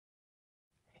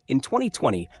In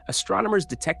 2020, astronomers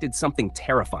detected something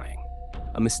terrifying,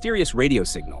 a mysterious radio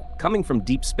signal coming from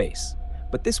deep space.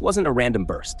 But this wasn't a random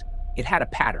burst. It had a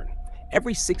pattern.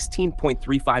 Every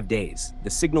 16.35 days, the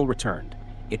signal returned.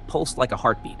 It pulsed like a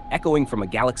heartbeat, echoing from a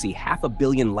galaxy half a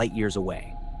billion light years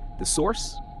away. The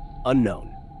source?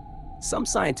 Unknown. Some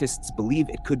scientists believe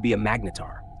it could be a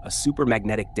magnetar, a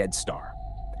supermagnetic dead star.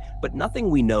 But nothing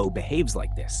we know behaves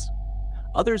like this.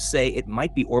 Others say it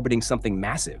might be orbiting something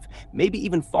massive, maybe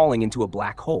even falling into a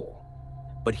black hole.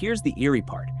 But here's the eerie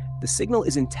part. The signal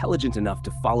is intelligent enough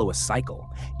to follow a cycle,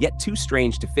 yet too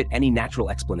strange to fit any natural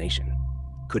explanation.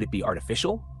 Could it be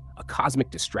artificial? A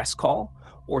cosmic distress call?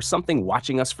 Or something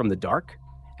watching us from the dark?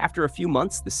 After a few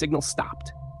months, the signal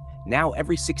stopped. Now,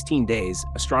 every 16 days,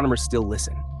 astronomers still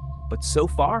listen. But so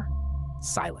far,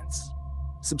 silence.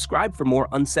 Subscribe for more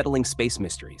unsettling space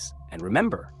mysteries. And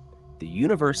remember, the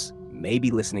universe may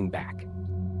be listening back.